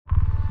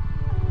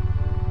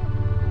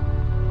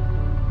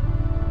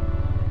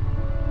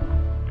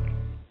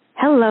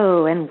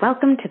Hello, and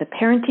welcome to the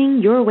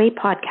Parenting Your Way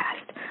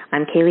podcast.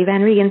 I'm Kaylee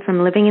Van Regan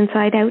from Living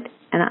Inside Out,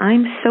 and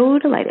I'm so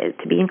delighted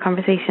to be in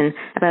conversation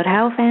about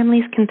how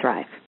families can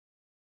thrive.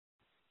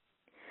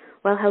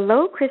 Well,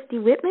 hello, Christy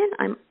Whitman.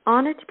 I'm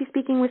honored to be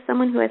speaking with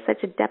someone who has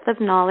such a depth of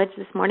knowledge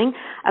this morning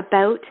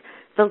about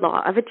the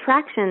law of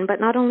attraction. But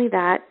not only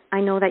that,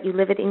 I know that you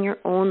live it in your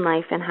own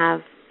life and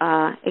have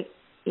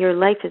your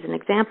life is an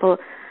example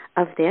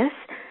of this.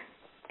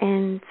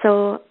 And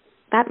so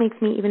that makes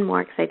me even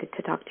more excited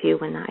to talk to you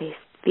when I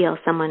feel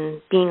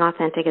someone being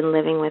authentic and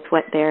living with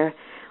what they're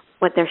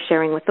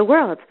sharing with the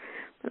world.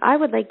 But I'd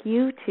like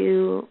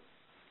to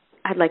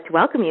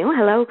welcome you.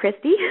 Hello,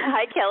 Christy.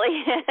 Hi,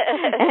 Kelly.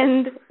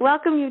 And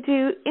welcome you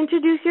to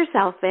introduce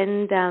yourself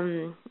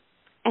and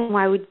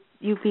why would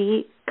you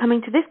be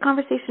coming to this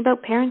conversation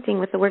about parenting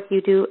with the work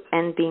you do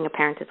and being a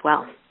parent as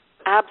well.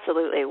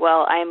 Absolutely.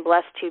 Well, I am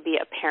blessed to be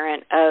a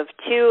parent of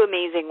two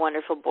amazing,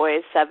 wonderful boys,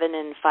 7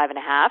 and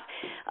 5.5.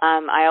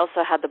 I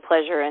also had the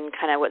pleasure in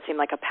kind of what seemed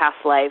like a past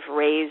life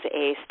raise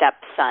a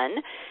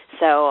stepson.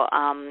 So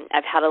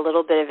I've had a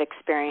little bit of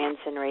experience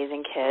in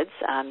raising kids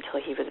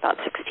until he was about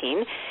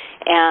 16.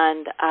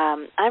 And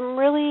I'm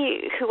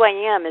really, who I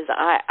am is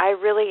I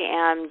really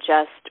am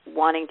just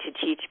wanting to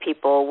teach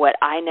people what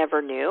I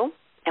never knew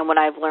and what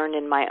I've learned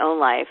in my own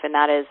life, and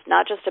that is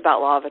not just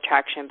about law of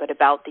attraction, but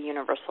about the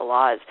universal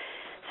laws,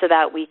 so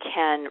that we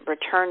can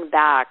return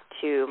back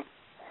to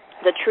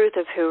the truth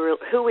of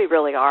who we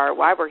really are,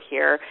 why we're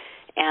here,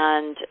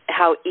 and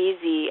how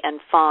easy and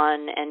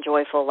fun and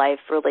joyful life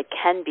really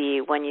can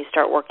be when you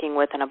start working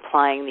with and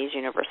applying these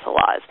universal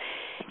laws.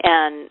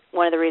 And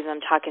one of the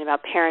reasons I'm talking about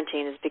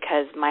parenting is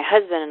because my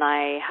husband and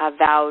I have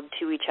vowed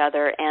to each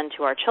other and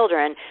to our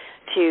children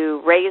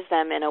to raise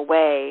them in a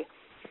way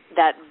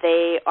that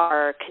they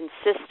are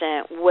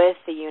consistent with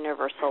the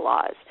universal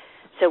laws.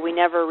 So we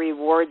never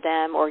reward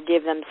them or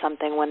give them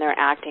something when they're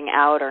acting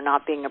out or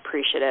not being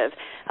appreciative.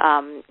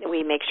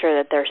 We make sure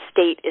that their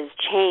state is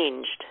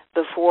changed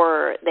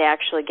before they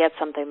actually get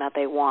something that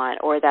they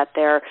want, or that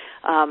they're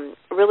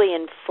really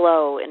in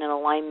flow and in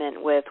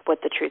alignment with what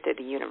the truth of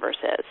the universe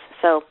is.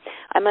 So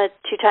I'm a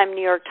 2-time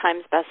New York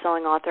Times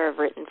bestselling author. I've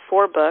written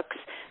 4 books,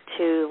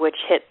 which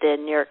hit the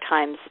New York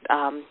Times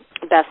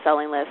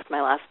best-selling list.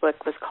 My last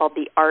book was called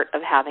The Art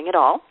of Having It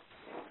All.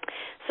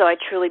 So I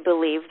truly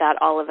believe that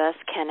all of us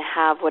can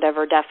have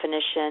whatever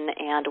definition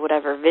and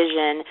whatever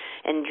vision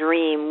and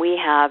dream we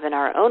have in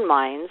our own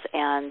minds,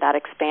 and that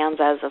expands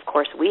as, of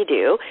course, we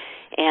do.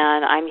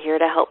 And I'm here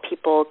to help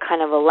people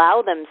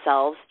allow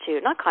themselves to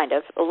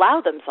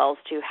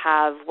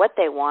have what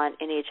they want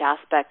in each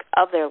aspect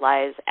of their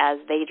lives as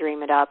they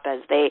dream it up, as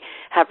they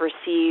have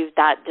received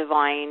that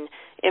divine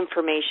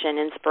information,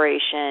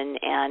 inspiration,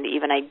 and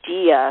even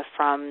idea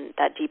from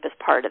that deepest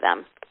part of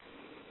them.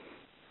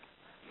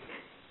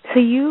 So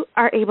you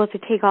are able to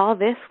take all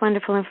this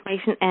wonderful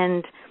information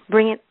and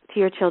bring it to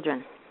your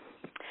children.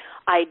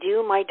 I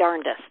do my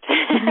darndest.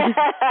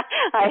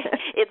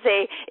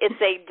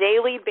 It's a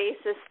daily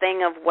basis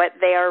thing of what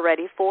they are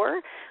ready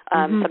for.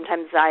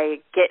 Sometimes I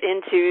get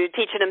into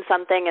teaching them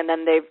something and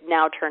then they've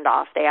now turned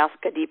off. They ask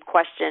a deep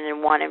question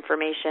and want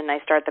information. I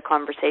start the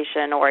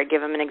conversation, or I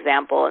give them an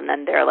example, and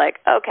then they're like,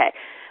 okay.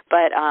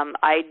 But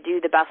I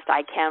do the best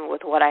I can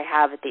with what I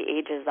have at the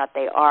ages that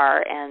they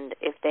are, and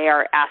if they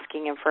are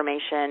asking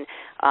information,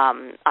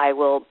 I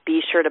will be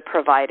sure to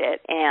provide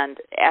it. And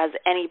as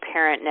any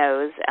parent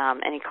knows,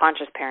 any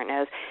conscious parent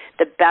knows,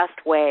 the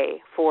best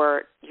way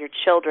for your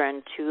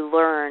children to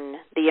learn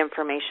the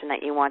information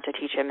that you want to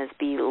teach them is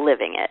be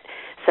living it.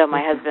 So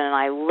my husband and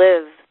I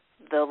live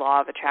the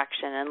law of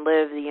attraction and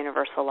live the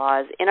universal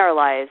laws in our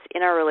lives,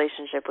 in our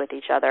relationship with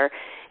each other,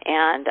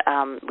 and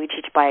we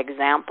teach by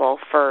example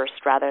first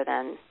rather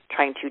than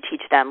trying to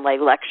teach them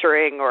like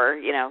lecturing or,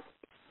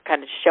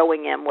 kind of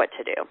showing them what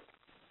to do.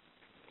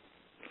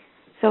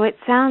 So it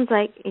sounds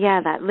like,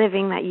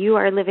 that you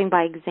are living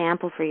by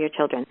example for your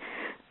children.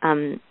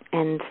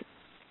 And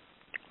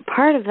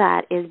part of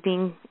that is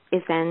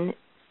then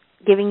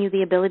giving you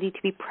the ability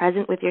to be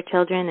present with your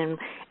children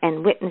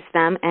and witness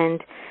them,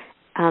 and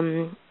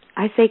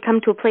I say come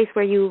to a place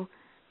where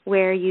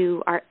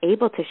you are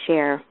able to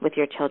share with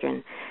your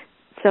children.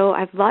 So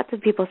I've lots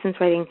of people since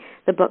writing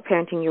the book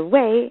Parenting Your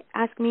Way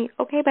ask me,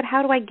 okay, but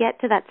how do I get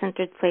to that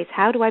centered place?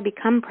 How do I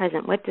become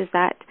present? What does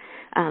that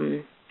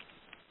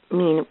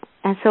mean?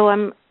 And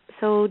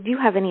so do you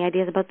have any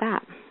ideas about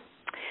that?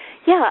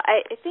 Yeah,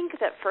 I think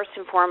that first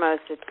and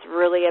foremost it's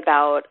really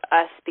about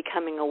us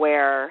becoming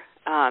aware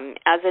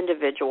as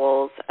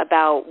individuals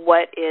about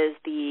what is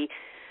the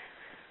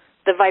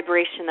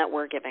vibration that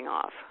we're giving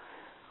off.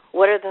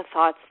 What are the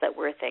thoughts that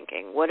we're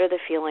thinking? What are the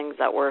feelings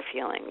that we're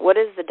feeling? What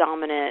is the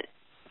dominant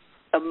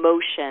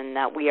emotion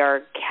that we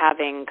are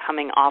having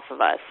coming off of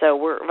us? So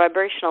we're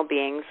vibrational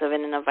beings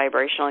living in a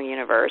vibrational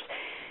universe.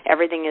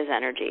 Everything is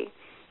energy.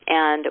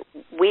 And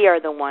we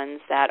are the ones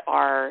that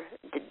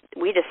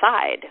we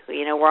decide.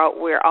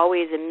 We're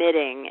always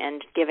emitting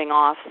and giving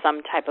off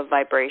some type of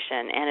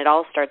vibration, and it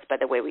all starts by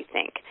the way we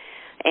think.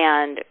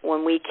 And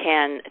when we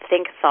can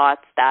think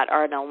thoughts that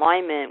are in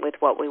alignment with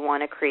what we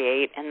want to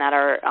create and that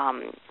are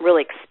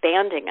really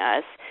expanding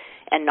us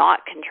and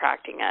not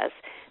contracting us,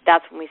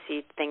 that's when we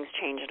see things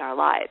change in our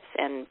lives.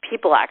 And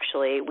people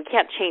actually, we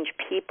can't change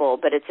people,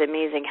 but it's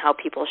amazing how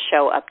people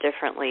show up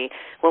differently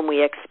when we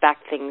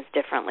expect things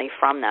differently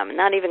from them. And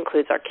that even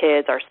includes our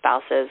kids, our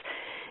spouses.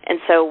 And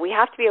so we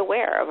have to be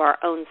aware of our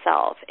own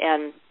self.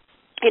 And,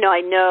 I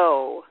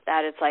know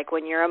that it's like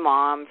when you're a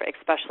mom,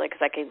 especially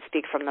because I can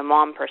speak from the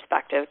mom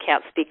perspective,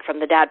 can't speak from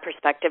the dad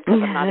perspective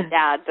because I'm not a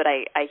dad, but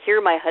I hear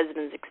my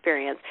husband's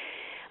experience.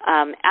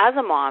 As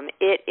a mom,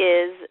 it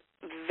is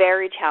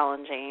very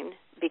challenging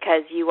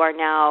because you are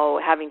now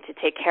having to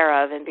take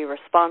care of and be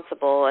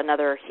responsible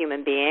another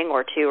human being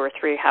or two or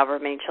three, however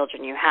many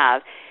children you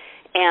have.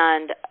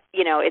 And,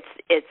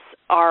 it's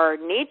our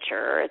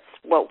nature, it's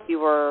what we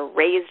were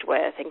raised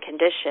with and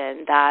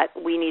conditioned that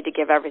we need to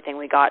give everything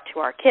we got to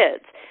our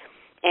kids.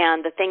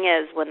 And the thing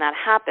is, when that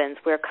happens,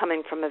 we're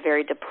coming from a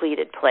very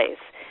depleted place.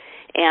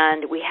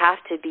 And we have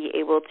to be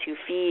able to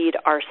feed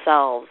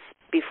ourselves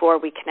before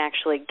we can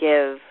actually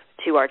give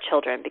to our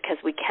children, because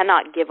we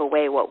cannot give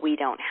away what we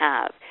don't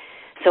have.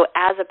 So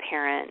as a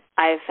parent,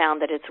 I have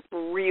found that it's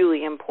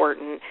really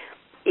important,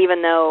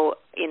 even though,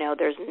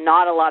 there's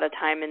not a lot of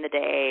time in the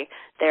day,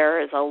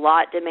 there is a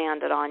lot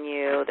demanded on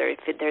you.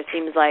 There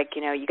seems like,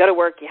 you go to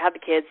work, you have the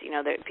kids,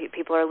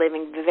 people are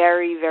living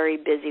very, very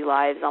busy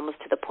lives, almost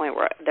to the point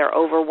where they're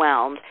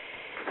overwhelmed.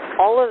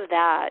 All of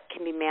that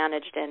can be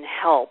managed and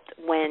helped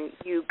when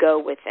you go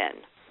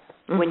within,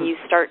 when you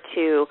start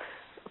to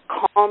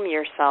calm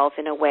yourself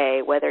in a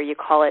way, whether you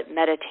call it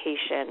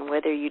meditation,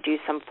 whether you do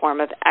some form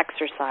of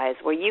exercise,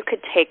 where you could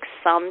take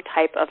some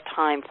type of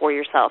time for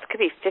yourself. It could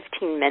be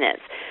 15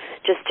 minutes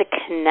just to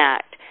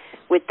connect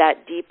with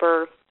that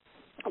deeper,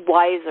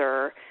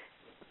 wiser,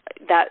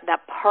 that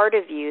part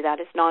of you that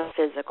is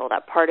non-physical,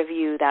 that part of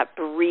you that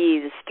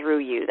breathes through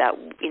you, that,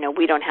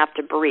 we don't have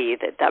to breathe.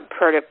 That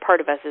part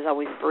of us is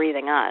always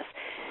breathing us.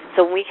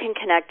 So we can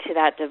connect to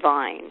that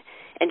divine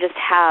and just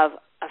have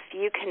a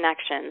few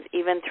connections,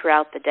 even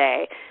throughout the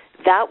day,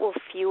 that will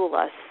fuel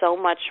us so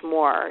much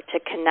more to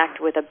connect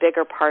with a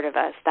bigger part of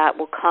us that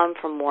will come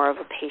from more of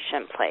a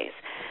patient place,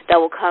 that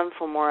will come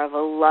from more of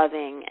a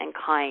loving and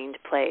kind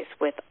place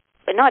with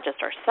not just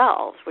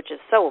ourselves, which is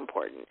so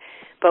important,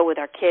 but with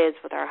our kids,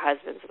 with our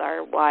husbands, with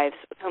our wives,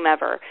 with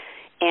whomever,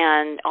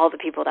 and all the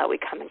people that we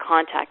come in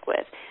contact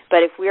with.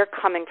 But if we're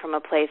coming from a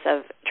place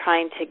of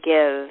trying to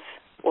give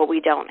what we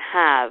don't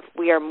have,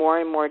 we are more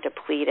and more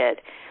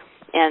depleted.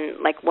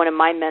 And like one of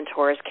my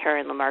mentors,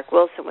 Karen Lamarck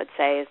Wilson, would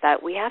say is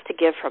that we have to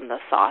give from the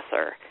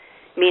saucer,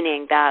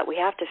 meaning that we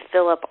have to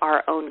fill up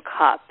our own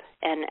cup.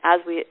 And as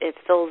it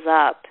fills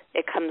up,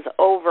 it comes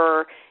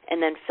over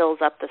and then fills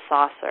up the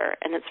saucer.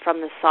 And it's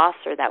from the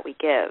saucer that we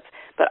give.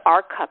 But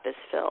our cup is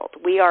filled.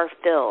 We are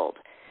filled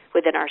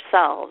within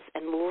ourselves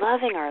and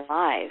loving our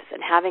lives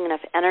and having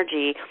enough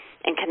energy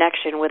and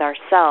connection with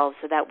ourselves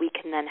so that we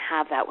can then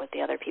have that with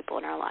the other people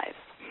in our lives.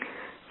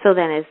 So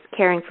then is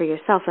caring for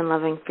yourself and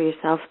loving for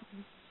yourself,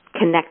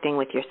 connecting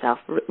with yourself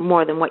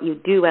more than what you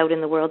do out in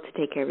the world to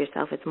take care of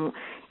yourself. It's more,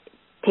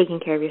 taking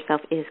care of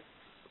yourself is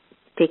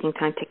taking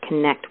time to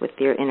connect with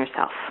your inner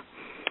self.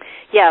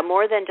 Yeah,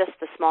 more than just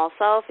the small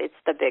self, it's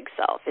the big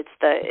self. It's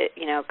the,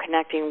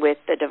 connecting with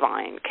the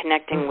divine,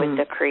 connecting with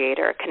the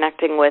creator,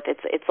 connecting with,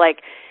 it's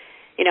like,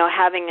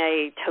 having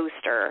a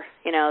toaster,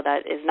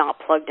 that is not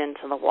plugged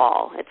into the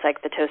wall. It's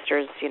like the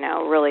toaster's,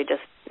 really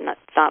just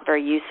not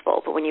very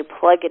useful. But when you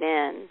plug it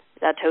in,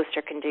 that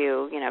toaster can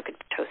do, could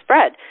toast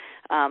bread.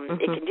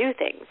 It can do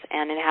things,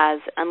 and it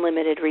has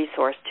unlimited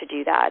resource to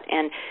do that.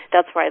 And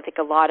that's why I think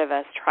a lot of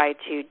us try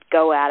to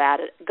go at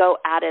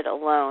it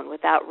alone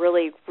without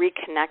really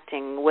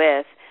reconnecting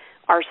with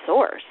our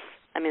source.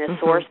 I mean, the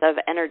source of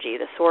energy,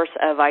 the source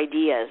of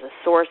ideas, the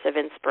source of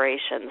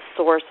inspiration, the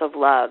source of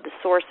love, the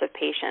source of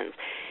patience.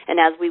 And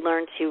as we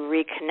learn to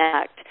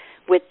reconnect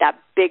with that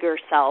bigger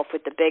self,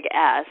 with the big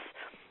S,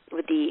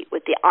 with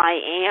the I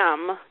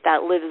am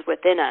that lives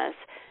within us,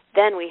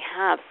 then we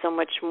have so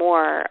much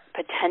more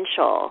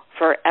potential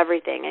for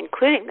everything,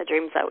 including the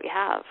dreams that we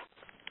have.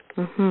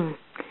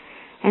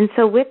 And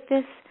so with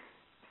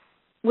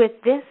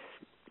this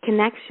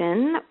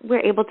connection, we're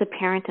able to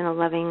parent in a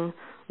loving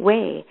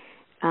way.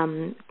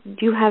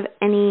 Do you have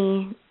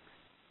any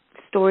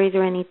stories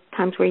or any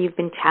times where you've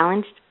been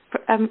challenged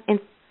in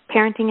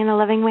parenting in a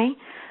loving way?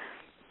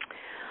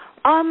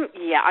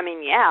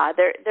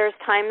 There's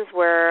times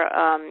where,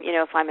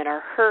 if I'm in a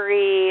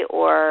hurry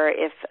or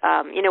if,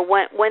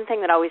 one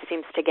thing that always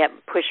seems to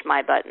push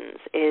my buttons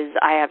is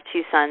I have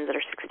two sons that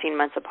are 16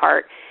 months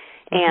apart,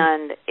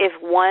 And if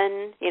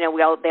one,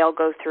 they all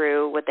go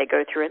through what they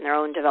go through in their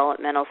own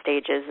developmental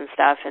stages and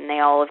stuff, and they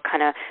all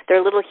have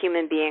they're little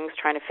human beings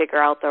trying to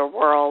figure out their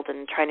world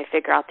and trying to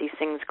figure out these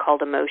things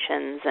called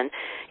emotions, and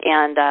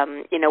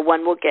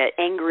one will get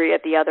angry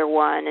at the other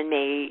one and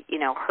may,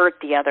 hurt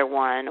the other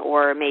one,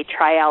 or may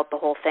try out the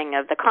whole thing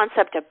of the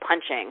concept of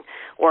punching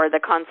or the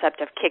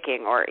concept of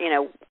kicking, or,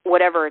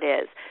 whatever it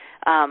is.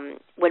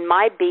 When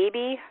my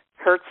baby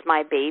hurts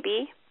my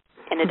baby,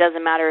 and it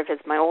doesn't matter if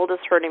it's my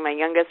oldest hurting my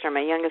youngest or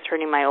my youngest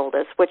hurting my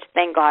oldest, which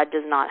thank God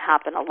does not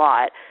happen a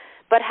lot,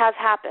 but has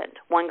happened.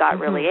 One got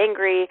really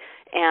angry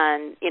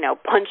and,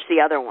 punched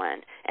the other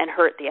one and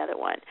hurt the other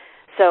one.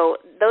 So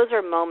those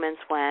are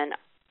moments when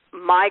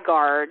my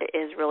guard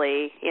is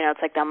really, it's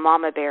like the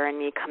mama bear in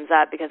me comes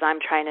up because I'm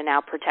trying to now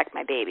protect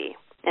my baby.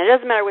 And it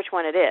doesn't matter which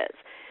one it is.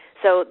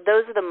 So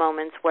those are the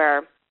moments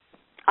where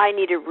I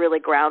need to really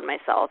ground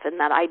myself, and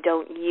that I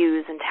don't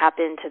use and tap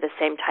into the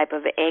same type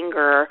of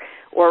anger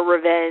or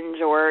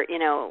revenge or,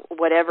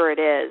 whatever it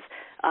is,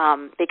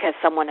 because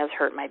someone has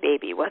hurt my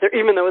baby,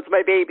 even though it's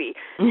my baby.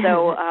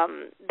 So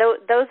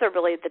those are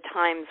really the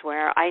times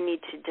where I need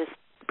to just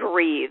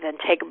breathe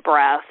and take a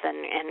breath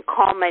and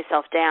calm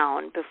myself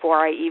down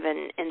before I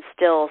even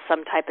instill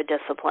some type of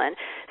discipline.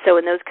 So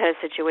in those kind of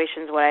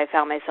situations, what I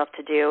found myself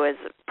to do is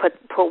put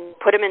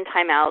them in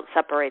timeout,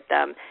 separate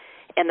them.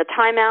 And the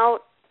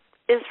timeout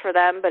is for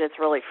them, but it's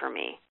really for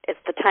me. It's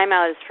the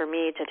timeout is for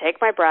me to take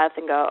my breath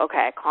and go,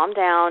 okay, calm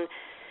down,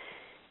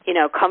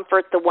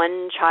 comfort the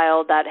one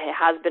child that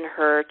has been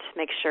hurt,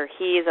 make sure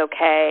he's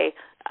okay,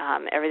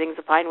 everything's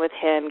fine with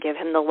him, give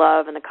him the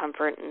love and the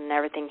comfort and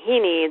everything he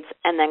needs,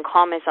 and then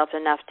calm myself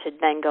enough to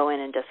then go in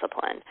and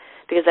discipline.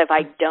 Because if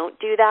I don't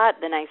do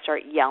that, then I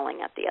start yelling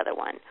at the other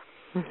one.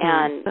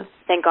 And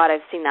thank God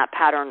I've seen that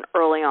pattern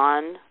early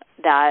on,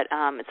 that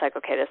it's like,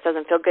 okay, this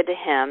doesn't feel good to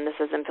him, this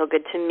doesn't feel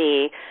good to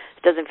me,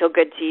 it doesn't feel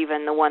good to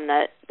even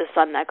the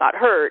son that got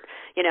hurt.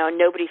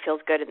 Nobody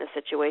feels good in the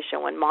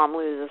situation when mom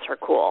loses her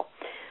cool.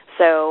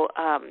 So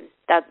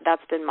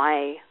that's been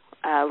my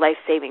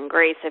life-saving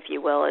grace, if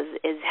you will,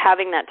 is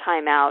having that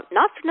time out,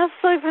 not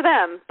necessarily for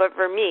them, but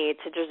for me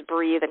to just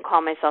breathe and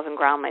calm myself and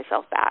ground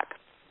myself back.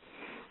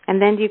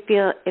 And then do you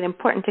feel it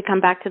important to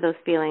come back to those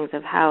feelings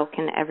of how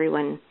can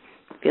everyone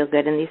feel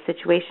good in these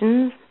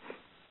situations?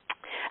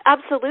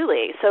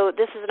 Absolutely. So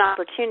this is an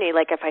opportunity.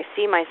 Like if I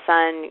see my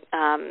son,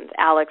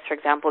 Alex, for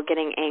example,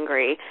 getting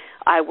angry,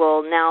 I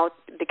will now,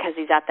 because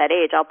he's at that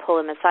age, I'll pull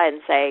him aside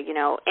and say,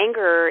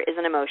 anger is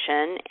an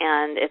emotion,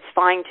 and it's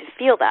fine to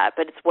feel that,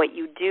 but it's what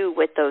you do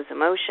with those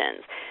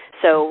emotions.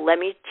 So let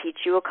me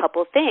teach you a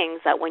couple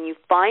things that when you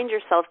find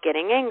yourself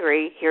getting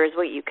angry, here's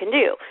what you can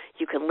do.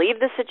 You can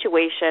leave the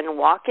situation,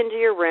 walk into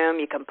your room,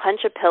 you can punch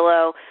a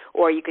pillow,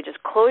 or you could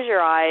just close your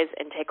eyes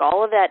and take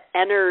all of that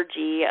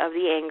energy of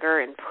the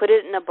anger and put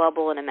it in a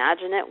bubble and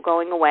imagine it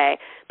going away.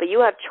 But you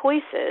have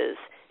choices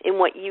in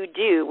what you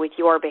do with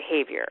your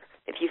behavior.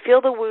 If you feel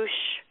the whoosh,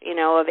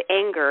 of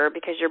anger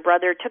because your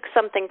brother took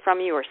something from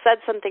you or said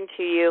something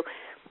to you,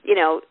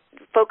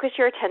 focus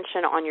your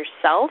attention on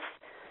yourself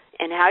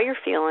and how you're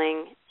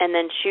feeling, and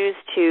then choose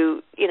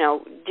to,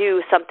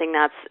 do something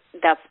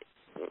that's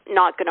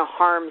not going to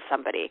harm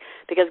somebody.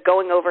 Because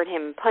going over to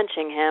him and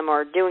punching him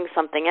or doing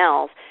something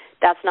else,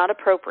 that's not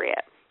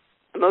appropriate.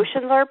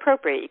 Emotions are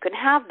appropriate. You can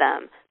have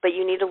them, but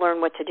you need to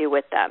learn what to do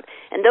with them.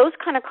 And those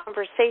kind of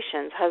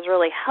conversations has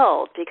really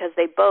helped because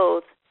they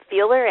both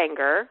feel their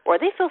anger or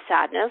they feel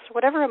sadness,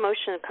 whatever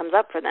emotion comes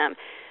up for them,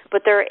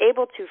 but they're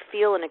able to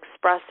feel and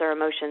express their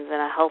emotions in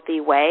a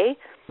healthy way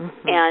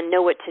and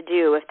know what to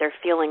do if they're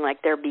feeling like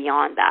they're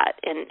beyond that.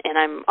 And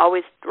I'm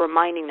always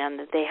reminding them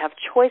that they have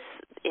choice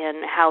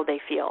in how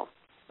they feel.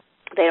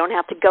 They don't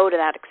have to go to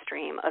that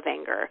extreme of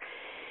anger.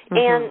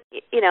 And,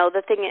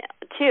 the thing,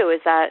 too,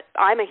 is that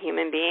I'm a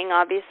human being,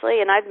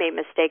 obviously, and I've made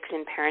mistakes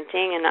in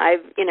parenting, and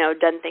I've,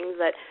 done things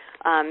that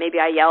maybe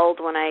I yelled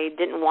when I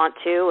didn't want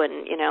to,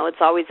 and, it's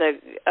always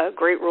a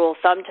great rule of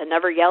thumb to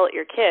never yell at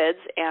your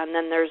kids, and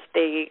then there's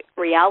the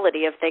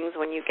reality of things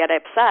when you get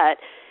upset.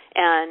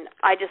 And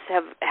I just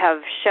have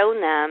shown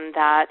them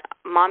that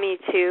mommy,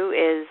 too,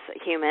 is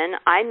human.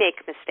 I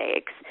make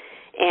mistakes,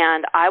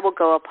 and I will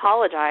go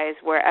apologize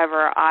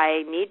wherever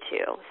I need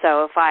to.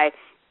 So if I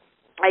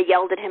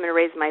yelled at him and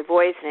raised my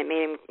voice and it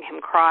made him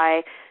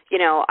cry,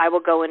 I will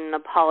go in and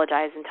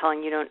apologize and tell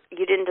him,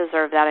 you didn't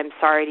deserve that. I'm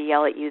sorry to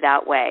yell at you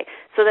that way.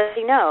 So that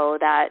they know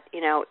that,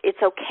 it's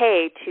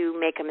okay to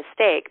make a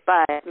mistake,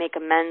 but make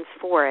amends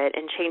for it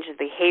and change the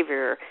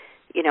behavior,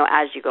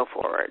 as you go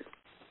forward.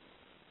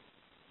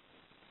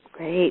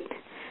 Great.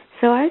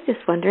 So I was just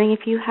wondering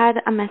if you had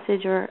a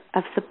message or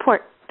of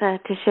support to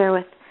share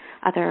with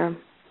other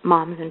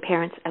moms and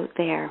parents out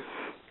there.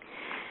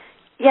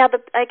 Yeah, the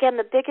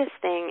biggest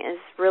thing is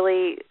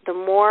really the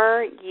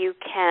more you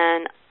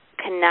can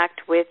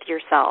connect with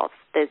yourself,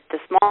 the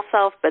small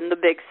self and the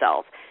big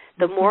self,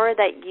 the more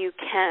that you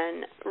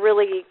can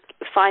really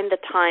find the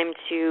time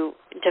to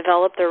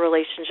develop the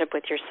relationship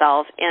with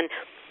yourself. And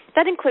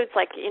that includes,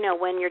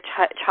 when your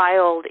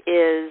child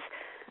is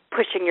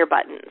pushing your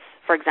buttons,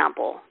 for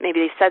example. Maybe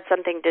they said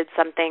something, did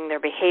something, they're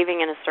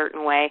behaving in a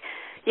certain way.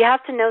 You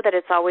have to know that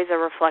it's always a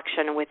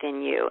reflection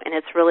within you, and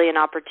it's really an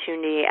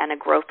opportunity and a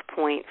growth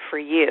point for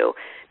you,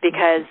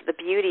 because the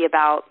beauty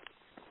about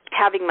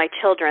having my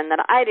children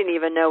that I didn't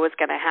even know was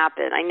going to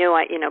happen. I knew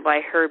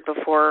I heard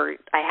before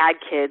I had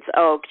kids,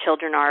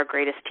 children are our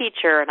greatest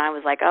teacher, and I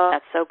was like,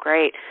 that's so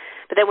great.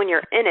 But then when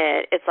you're in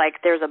it, it's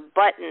like there's a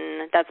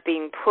button that's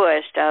being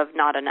pushed of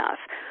not enough,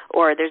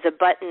 or there's a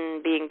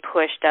button being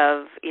pushed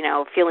of,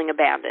 feeling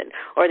abandoned,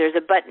 or there's a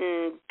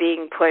button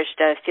being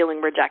pushed of feeling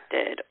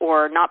rejected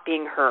or not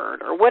being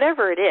heard, or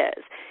whatever it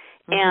is.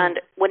 Mm-hmm. And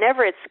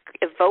whenever it's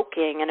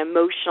evoking an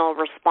emotional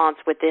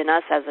response within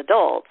us as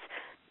adults,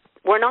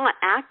 we're not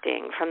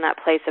acting from that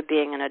place of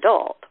being an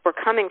adult. We're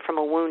coming from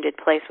a wounded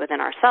place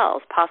within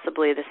ourselves,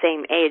 possibly the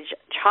same age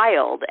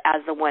child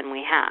as the one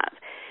we have.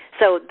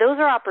 So those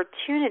are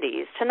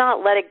opportunities to not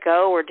let it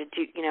go, or to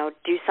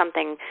do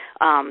something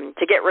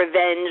to get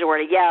revenge, or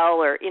to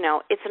yell, or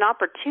it's an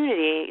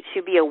opportunity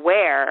to be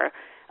aware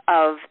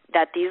of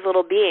that these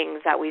little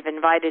beings that we've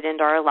invited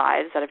into our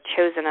lives, that have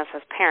chosen us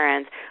as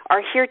parents,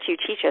 are here to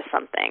teach us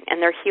something,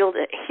 and they're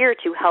here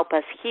to help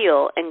us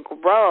heal and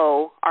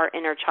grow our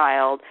inner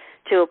child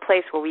to a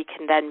place where we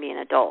can then be an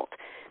adult.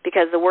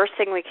 Because the worst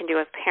thing we can do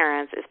as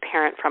parents is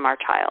parent from our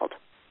child.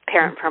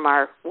 Parent from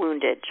our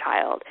wounded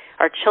child.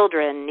 Our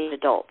children need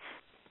adults.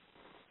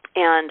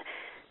 And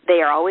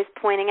they are always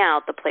pointing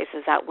out the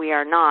places that we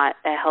are not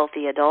a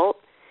healthy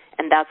adult,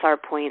 and that's our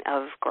point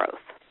of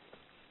growth.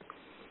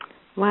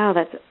 Wow,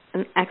 that's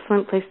an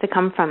excellent place to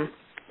come from.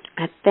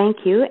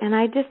 Thank you. And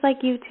I'd just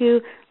like you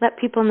to let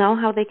people know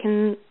how they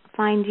can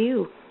find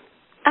you.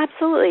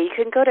 Absolutely. You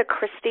can go to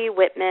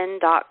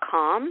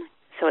ChristyWhitman.com.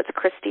 So it's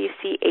Christy,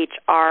 Christy,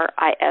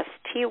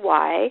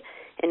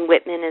 and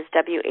Whitman is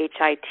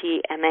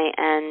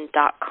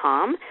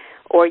WHITMAN.com,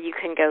 or you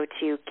can go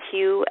to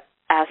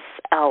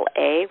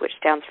QSLA, which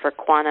stands for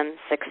Quantum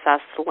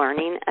Success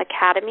Learning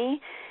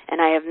Academy,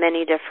 and I have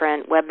many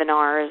different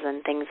webinars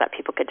and things that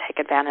people could take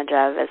advantage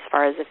of as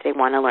far as if they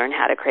want to learn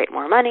how to create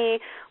more money,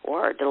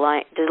 or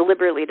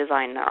deliberately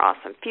design their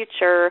awesome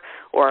future,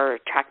 or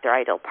track their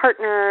ideal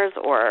partners,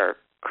 or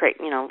create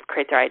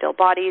their ideal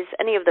bodies,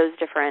 any of those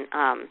different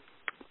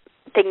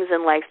things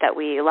in life that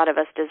a lot of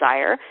us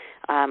desire.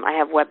 I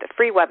have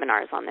free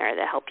webinars on there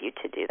that help you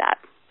to do that.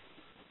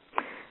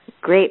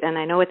 Great, and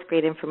I know it's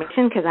great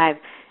information because I've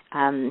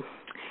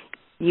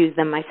used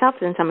them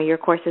myself in some of your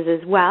courses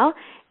as well.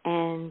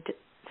 And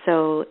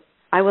so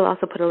I will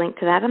also put a link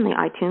to that on the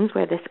iTunes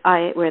where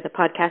the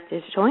podcast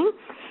is showing.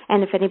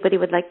 And if anybody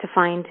would like to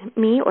find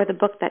me or the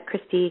book that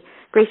Christy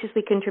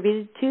graciously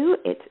contributed to,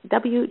 it's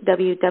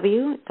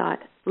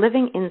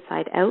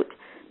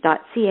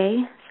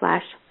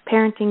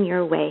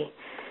www.livinginsideout.ca/parentingyourway.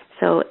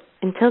 So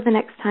until the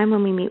next time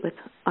when we meet with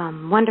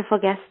wonderful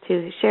guests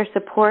to share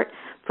support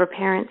for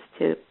parents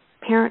to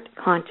parent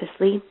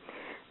consciously,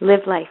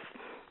 live life